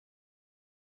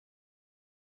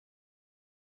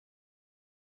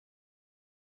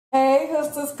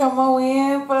sisters, come on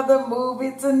in for the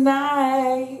movie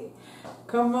tonight.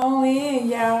 Come on in,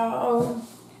 y'all.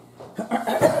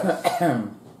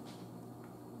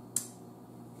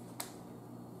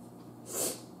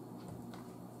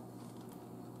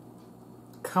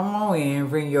 Come on in.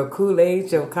 Bring your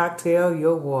Kool-Aid, your cocktail,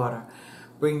 your water.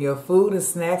 Bring your food and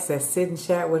snacks and sit and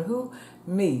chat with who?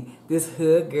 Me, this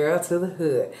hood girl to the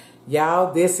hood.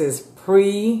 Y'all, this is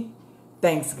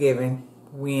pre-Thanksgiving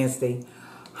Wednesday.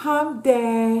 Hump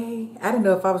day. I didn't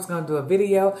know if I was going to do a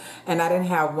video, and I didn't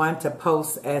have one to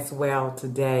post as well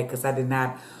today because I did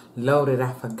not load it.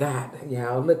 I forgot.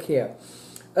 Y'all, look here.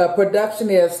 Production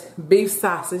is beef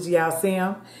sausage. Y'all see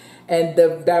them? And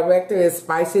the director is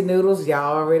Spicy Noodles.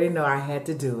 Y'all already know I had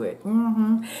to do it.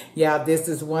 Y'all, this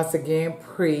is once again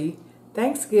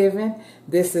pre-Thanksgiving.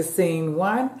 This is scene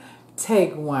 1,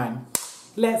 take 1.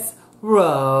 Let's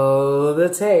roll the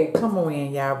tape. Come on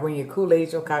in, y'all. Bring your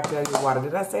Kool-Aid, your cocktail, your water.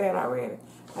 Did I say that already?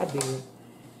 I did.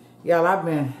 Y'all, I've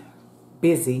been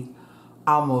busy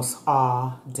almost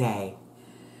all day.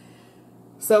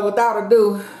 So without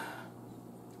ado,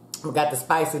 we got the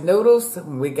spicy noodles.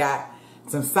 We got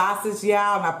some sausage,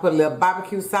 y'all, and I put a little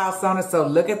barbecue sauce on it. So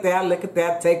look at that, look at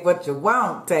that. Take what you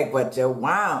want. Take what you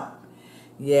want.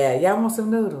 Yeah, y'all want some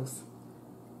noodles?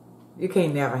 You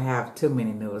can't never have too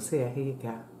many noodles. Here you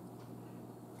go.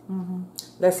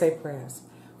 Let's say prayers.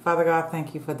 Father God,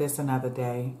 thank you for this another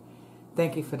day.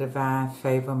 Thank you for divine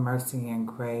favor, mercy, and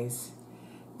grace.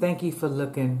 Thank you for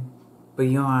looking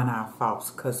beyond our faults,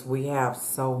 because we have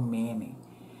so many.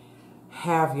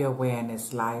 Have your way in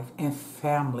this life and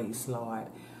families, Lord,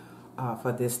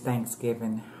 for this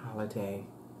Thanksgiving holiday.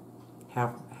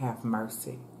 Have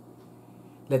mercy.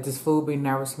 Let this food be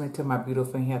nourishment to my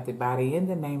beautiful and healthy body. In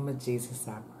the name of Jesus,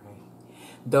 I pray.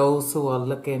 Those who are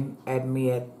looking at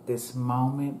me at this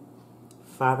moment,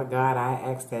 Father God, I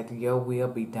ask that your will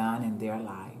be done in their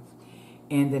life.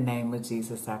 In the name of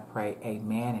Jesus, I pray.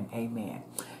 Amen and amen.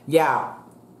 Y'all,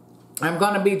 I'm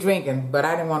going to be drinking, but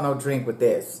I didn't want no drink with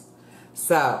this.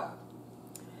 So,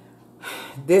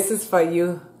 this is for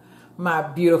you, my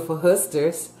beautiful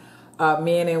husters,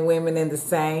 men and women in the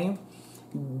same.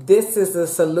 This is a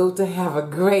salute to have a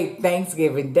great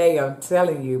Thanksgiving day. I'm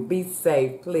telling you, be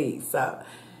safe, please. So,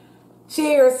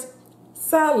 cheers.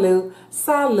 Salute,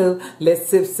 salute. Let's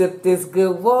sip this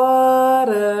good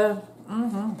water.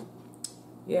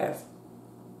 Yes.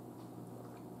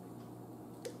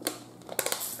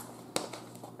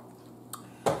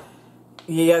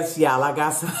 Yes, y'all, I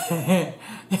got some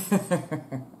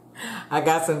I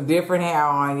got some different hair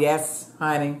on. Yes,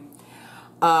 honey.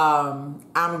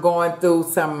 I'm going through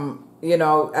some,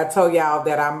 I told y'all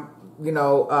that I'm,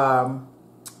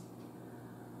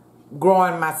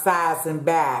 growing my sides and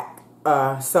back.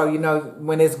 So,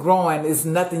 when it's growing, there's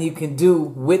nothing you can do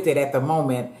with it at the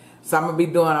moment. So I'm going to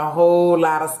be doing a whole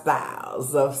lot of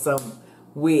styles of some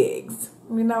wigs.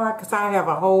 Because I have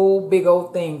a whole big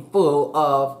old thing full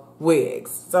of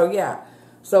wigs. So yeah.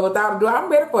 So without ado, I'm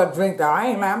ready for a drink though. I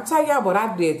ain't lying. I'm telling y'all what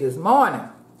I did this morning.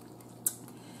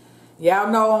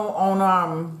 Y'all know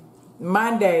on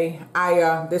Monday,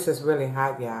 this is really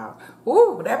hot, y'all.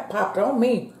 Ooh, that popped on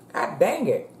me. God dang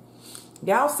it.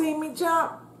 Y'all see me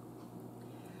jump?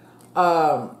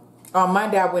 On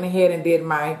Monday, I went ahead and did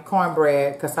my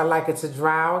cornbread because I like it to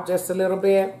dry out just a little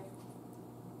bit.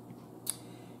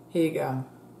 Here you go.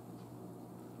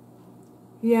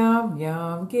 Yum,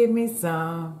 yum, give me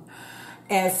some.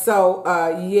 And so,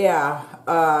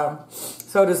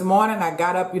 so this morning I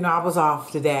got up, I was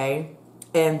off today.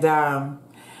 And I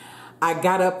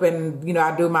got up and,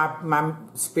 I do my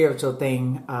spiritual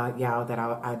thing, y'all, that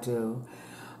I do.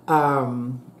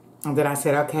 And then I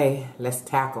said, okay, let's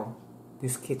tackle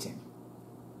this kitchen.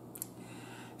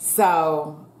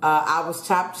 So I was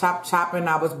chopping.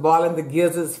 I was boiling the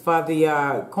gizzards for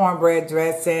the cornbread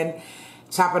dressing.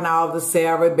 Chopping all the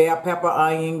celery, bell pepper,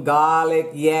 onion,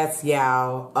 garlic. Yes,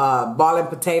 y'all. Boiling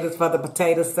potatoes for the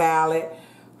potato salad.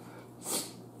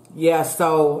 Yeah,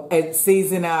 so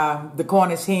season the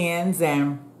Cornish hens.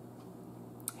 And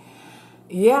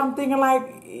yeah, I'm thinking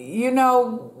like,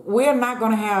 we're not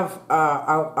going to have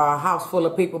a house full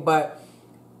of people, but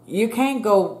you can't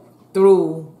go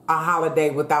through a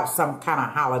holiday without some kind of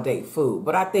holiday food.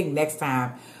 But I think next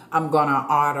time I'm going to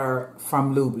order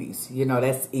from Luby's.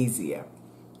 That's easier.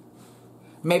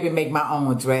 Maybe make my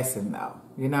own dressing though,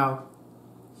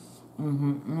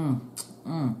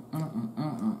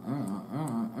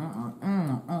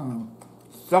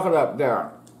 Suck it up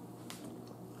there.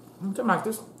 Something like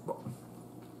this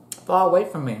far away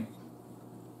from me.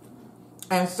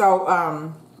 And so,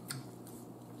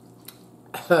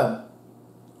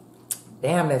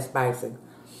 damn, that's spicy.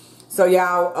 So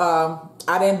y'all,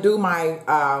 I didn't do my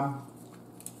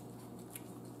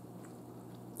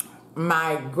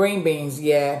green beans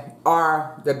yet,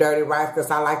 or the dirty rice, because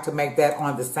I like to make that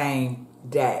on the same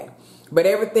day. But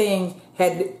everything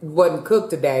wasn't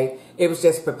cooked today. It was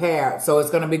just prepared. So it's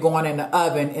going to be going in the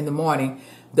oven in the morning.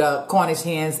 The Cornish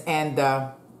hens and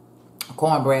the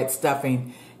cornbread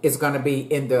stuffing is going to be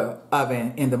in the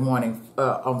oven in the morning,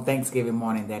 on Thanksgiving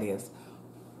morning, that is.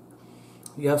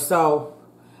 Yep, so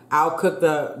I'll cook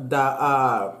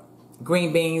the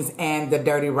green beans and the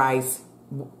dirty rice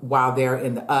while they're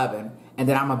in the oven, and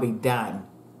then I'm going to be done.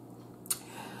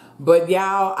 But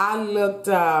y'all, I looked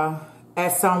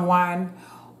at someone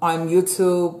on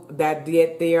YouTube that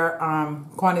did their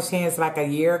Cornish hens like a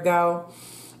year ago.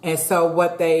 And so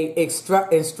what they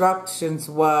instructions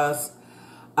was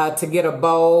to get a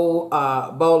bowl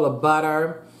of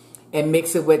butter and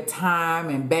mix it with thyme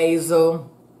and basil.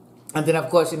 And then, of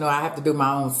course, you know, I have to do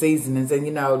my own seasonings and,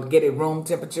 you know, get it room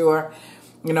temperature.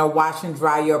 You know, wash and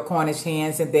dry your Cornish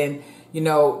hens, and then, you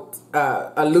know,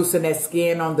 loosen that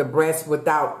skin on the breast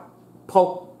without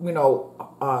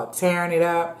tearing it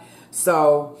up.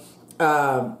 So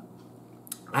I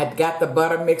got the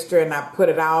butter mixture and I put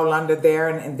it all under there,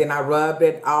 and then I rubbed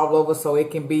it all over so it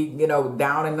can be, you know,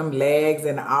 down in them legs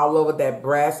and all over that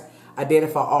breast. I did it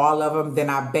for all of them.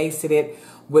 Then I basted it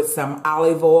with some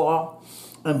olive oil,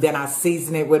 and then I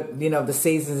seasoned it with, you know, the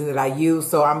seasonings that I use.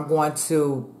 So I'm going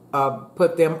to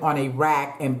put them on a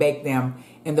rack and bake them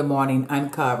in the morning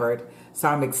uncovered. So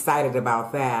I'm excited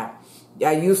about that.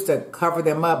 I used to cover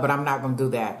them up, but I'm not going to do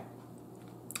that.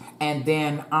 And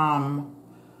then,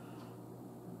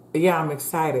 yeah, I'm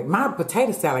excited. My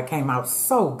potato salad came out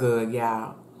so good,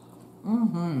 y'all.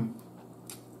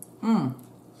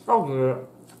 So good.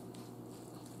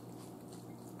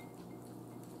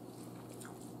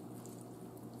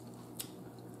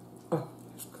 Oh,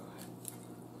 it's good.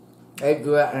 It's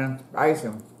good and spicy.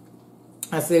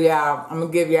 I said, y'all, I'm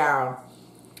going to give y'all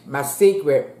my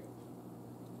secret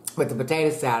with the potato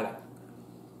salad.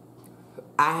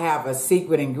 I have a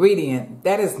secret ingredient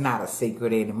that is not a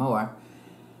secret anymore.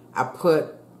 I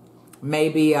put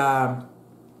maybe 1/4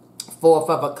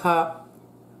 of a cup,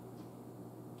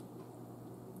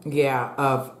 yeah,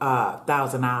 of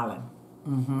Thousand Island.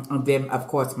 And then, of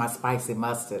course, my spicy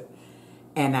mustard.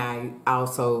 And I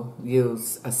also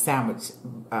use a sandwich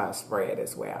spread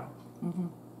as well.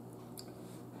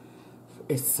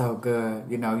 It's so good.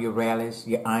 You know, your relish,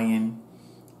 your onion,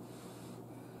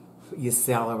 your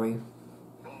celery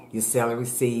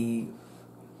seed.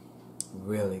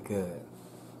 Really good.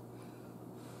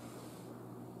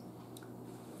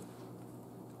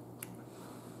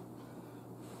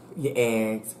 Your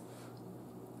eggs.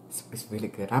 It's really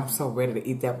good. I'm so ready to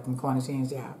eat that with some Cornish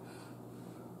hens, y'all.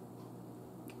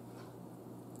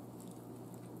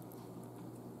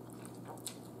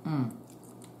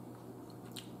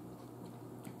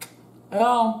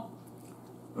 Well,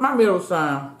 my middle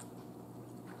son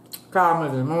called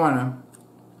me this morning.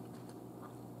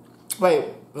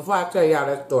 Wait, before I tell y'all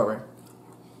that story,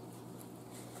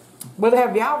 what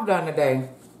have y'all done today?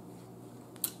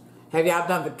 Have y'all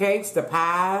done the cakes, the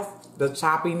pies, the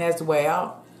chopping as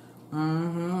well?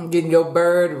 Getting your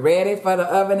bird ready for the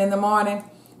oven in the morning,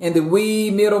 in the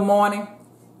wee middle morning.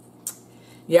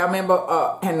 Y'all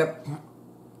remember in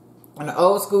the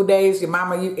old school days, your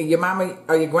mama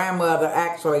or your grandmother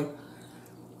actually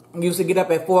used to get up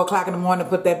at 4 o'clock in the morning to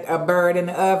put that bird in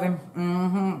the oven.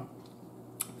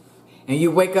 And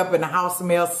you wake up and the house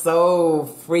smells so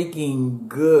freaking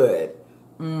good.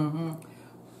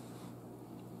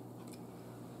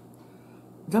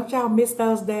 Don't y'all miss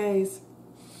those days?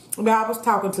 Well, I was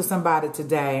talking to somebody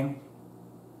today,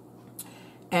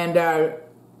 and I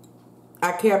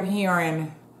kept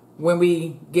hearing, when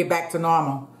we get back to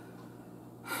normal.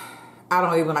 I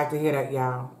don't even like to hear that,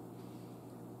 y'all.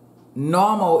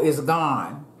 Normal is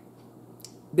gone.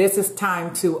 This is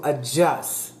time to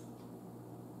adjust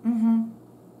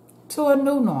to a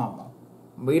new normal.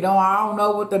 I don't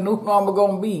know what the new normal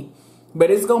gonna be, but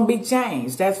it's gonna be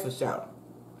changed, that's for sure.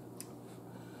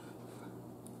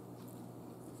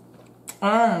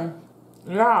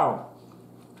 Y'all,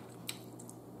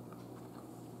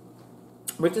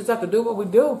 we just have to do what we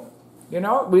do. You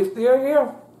know, we still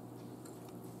here.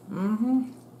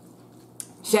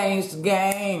 Change the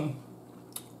game.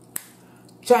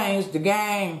 Change the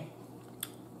game.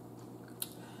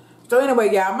 So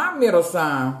anyway, y'all, my middle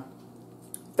son,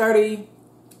 he's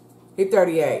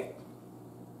 38.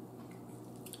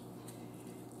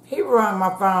 He rang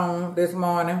my phone this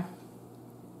morning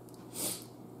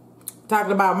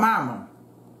talking about mama.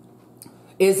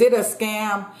 Is it a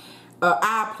scam?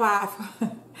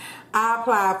 I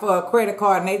applied for a credit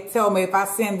card and they told me if I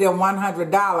send them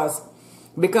 $100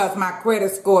 because my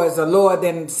credit scores are lower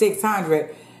than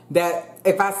 600, that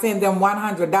if I send them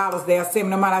 $100, they'll send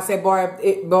me the money. I said, boy,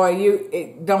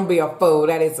 don't be a fool.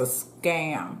 That is a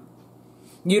scam.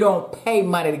 You don't pay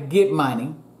money to get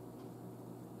money.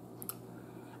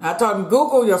 I told them,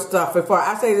 Google your stuff before.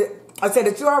 I said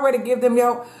that you already give them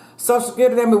your Social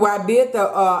Security number where I did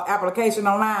the application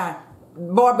online.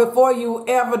 Boy, before you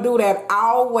ever do that,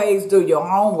 always do your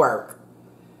homework.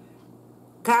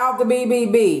 Call the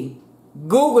BBB.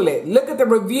 Google it. Look at the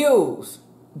reviews.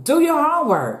 Do your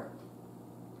homework.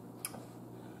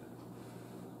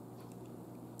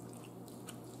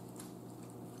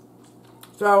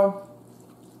 So,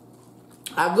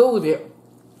 I Googled it.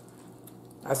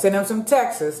 I sent him some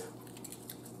text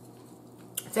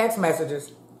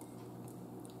messages.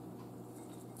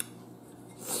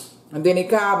 And then he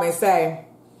called me and say,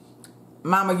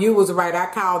 Mama, you was right. I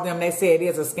called them. They said it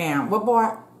is a scam. Well,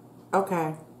 boy,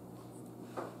 okay.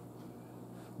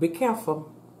 Be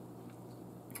careful.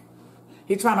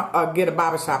 He's trying to get a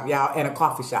barber shop, y'all, and a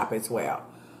coffee shop as well.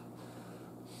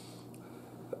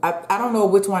 I don't know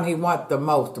which one he wants the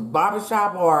most, the barber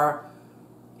shop or...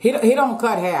 He don't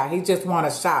cut hair. He just want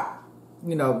a shop,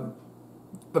 you know,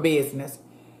 for business.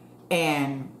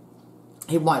 And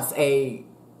he wants a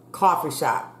coffee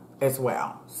shop as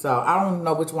well. So I don't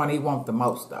know which one he wants the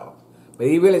most, though. But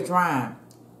he really trying.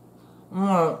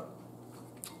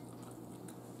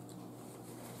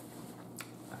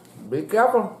 Be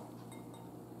careful.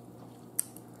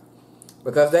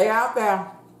 Because they out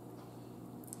there.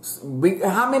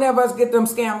 How many of us get them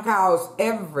scam calls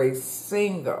every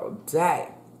single day?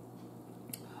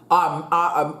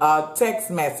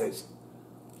 Text message.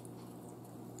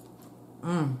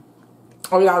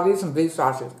 Oh, y'all need some beef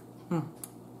sausage.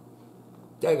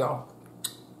 There you go.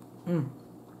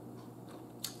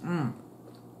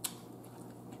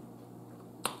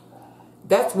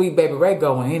 That sweet baby Ray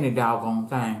going any doggone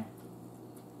thing.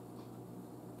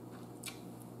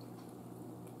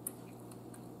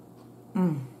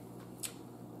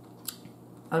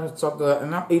 That is so good.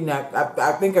 And I'm eating that.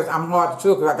 I think I'm hard to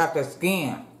chew because I got that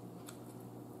skin.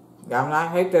 I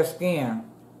hate that skin.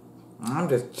 I'm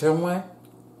just chewing.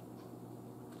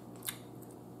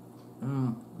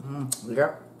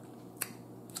 Yep.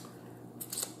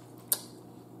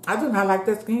 I do not like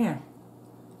that skin.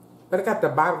 But it got the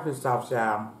barbecue sauce,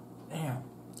 y'all. Damn.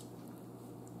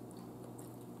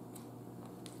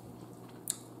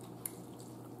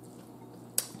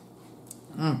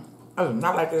 I do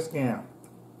not like that skin.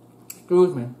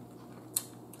 Excuse me.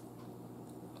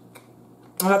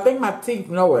 And I think my teeth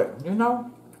know it, you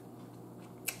know?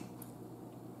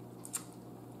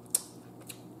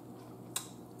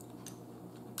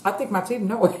 I think my teeth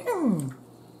know it.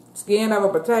 Skin of a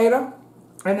potato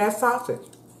and that sausage.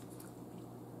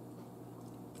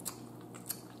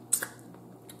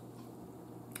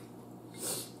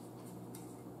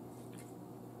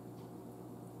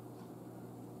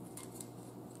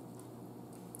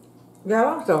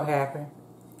 Y'all, I'm so happy.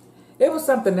 It was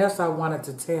something else I wanted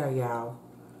to tell y'all.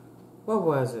 What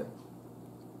was it?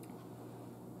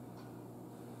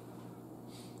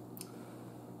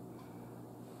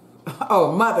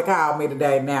 Oh, mother called me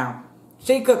today now.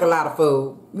 She cook a lot of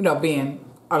food, you know, being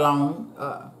alone.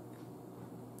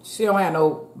 She don't have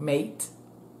no mate.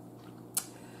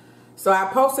 So I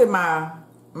posted my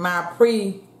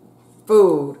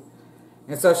pre-food.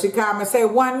 And so she called me and said,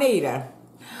 Juanita,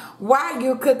 why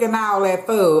you cooking all that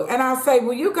food? And I say,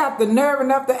 well, you got the nerve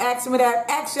enough to ask me that.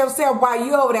 Ask yourself why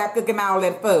you over there cooking all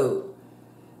that food.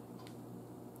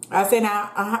 I said,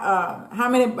 now, how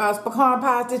many pecan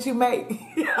pies did you make?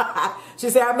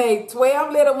 She said, I made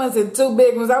 12 little ones and 2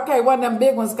 big ones. Okay, one of them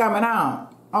big ones coming on.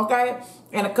 Okay?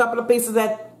 And a couple of pieces of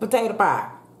that potato pie.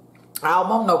 I don't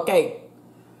want no cake.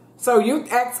 So you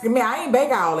asking me, I ain't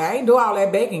bake all that. I ain't do all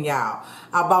that baking, y'all.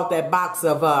 I bought that box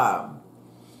of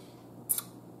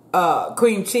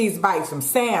cream cheese bites from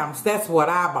Sam's. That's what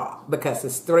I bought because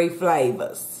it's 3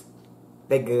 flavors.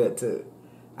 They good too.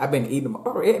 I've been eating them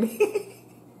already.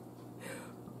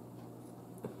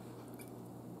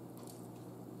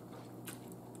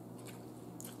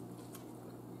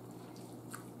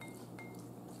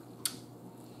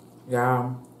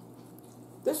 Y'all,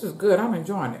 this is good. I'm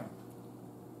enjoying it.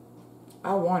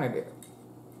 I wanted it.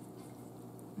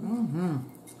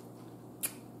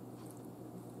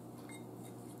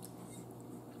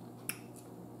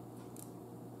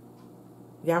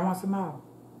 Y'all want some more?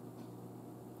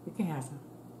 You can have some.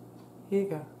 Here you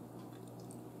go.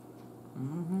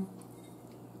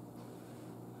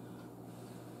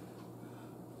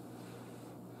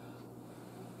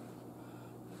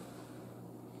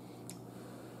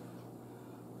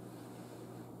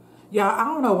 Y'all, I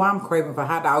don't know why I'm craving for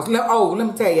hot dogs. Let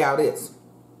me tell y'all this.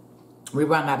 We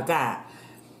run out of time.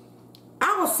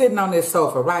 I was sitting on this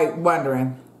sofa, right,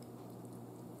 wondering,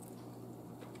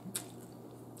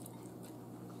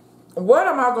 what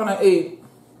am I going to eat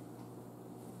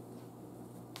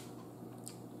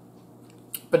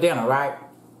for dinner, right?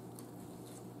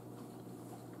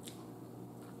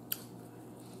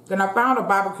 Then I found a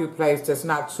barbecue place that's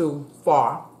not too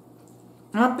far.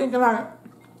 And I'm thinking like,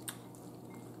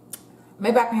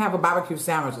 maybe I can have a barbecue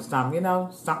sandwich or something, you know,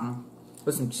 something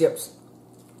with some chips.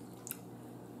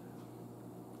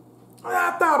 And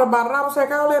I thought about it. I was like,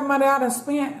 all that money I done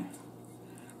spent,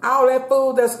 all that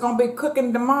food that's going to be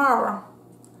cooking tomorrow.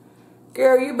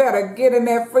 Girl, you better get in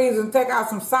that freezer and take out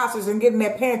some sausage and get in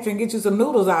that pantry and get you some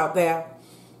noodles out there.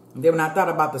 And then when I thought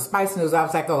about the spicy noodles, I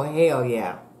was like, oh, hell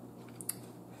yeah.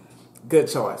 Good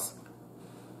choice.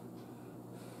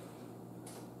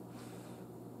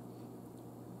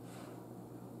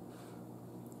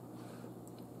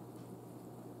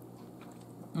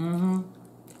 Mm-hmm.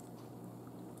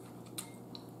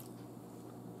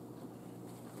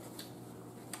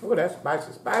 Oh, that's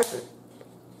spicy, spicy.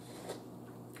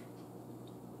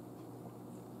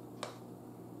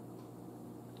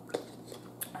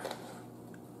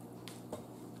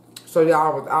 So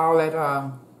y'all, with all that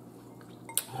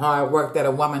hard work that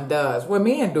a woman does, well,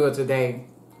 men do it today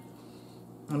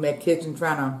in that kitchen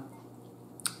trying to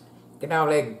get all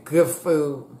that good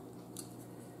food.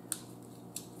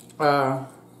 I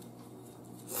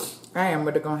am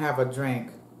really gonna have a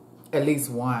drink, at least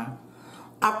one.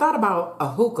 I thought about a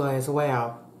hookah as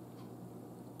well.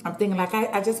 I'm thinking like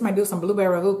I just might do some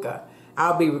blueberry hookah.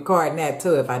 I'll be recording that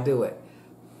too if I do it.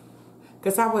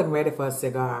 Because I wasn't ready for a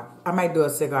cigar. I might do a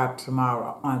cigar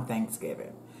tomorrow on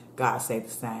Thanksgiving. God say the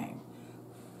same.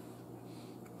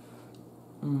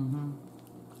 Mm-hmm.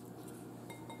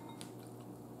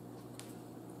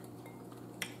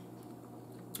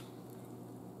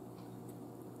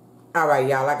 All right,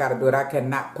 y'all, I got to do it. I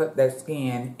cannot put that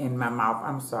skin in my mouth.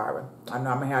 I'm sorry. I know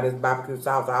I'm going to have this barbecue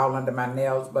sauce all under my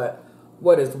nails, but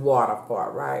what is water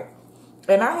for, right?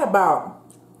 And I bought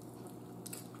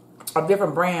a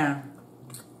different brand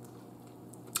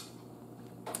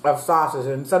of sauces,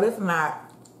 and so this is not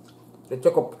the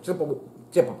typical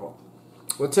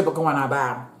one I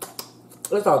buy.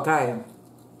 It's okay.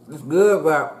 It's good,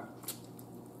 but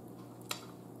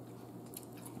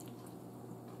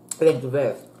it ain't the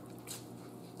best.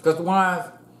 Because the ones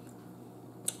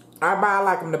I buy, I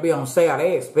like them to be on sale.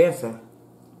 They're expensive.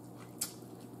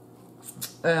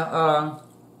 And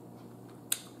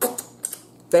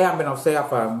they haven't been on sale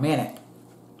for a minute.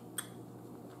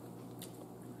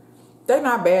 They're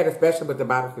not bad, especially with the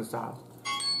barbecue sauce.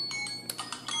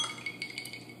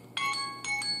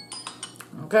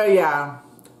 Okay, y'all.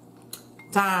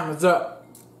 Time is up.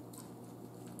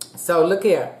 So, look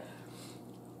here.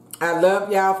 I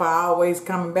love y'all for always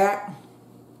coming back.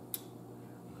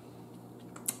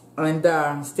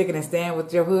 And sticking and staying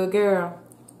with your hood girl.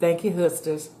 Thank you,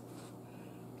 hoodsters.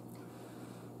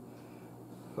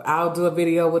 I'll do a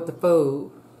video with the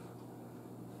food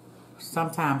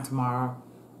sometime tomorrow.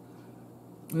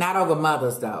 Not over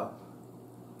Mother's, though.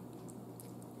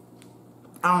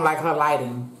 I don't like her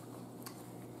lighting.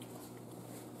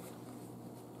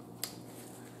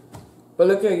 But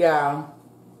look here, y'all.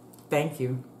 Thank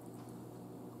you.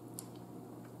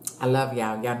 I love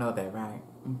y'all. Y'all know that, right?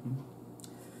 Mm-hmm.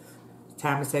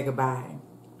 Time to say goodbye.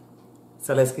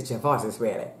 So let's get your voices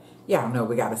ready. Y'all know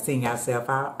we got to sing ourselves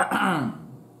out.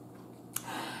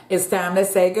 It's time to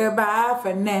say goodbye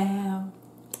for now.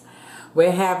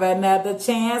 We'll have another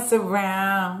chance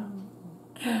around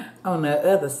on the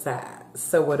other side.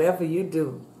 So whatever you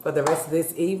do for the rest of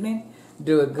this evening,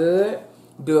 do it good.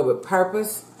 Do it with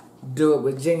purpose. Do it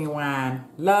with genuine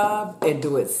love. And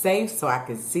do it safe so I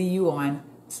can see you on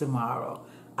tomorrow.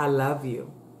 I love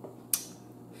you.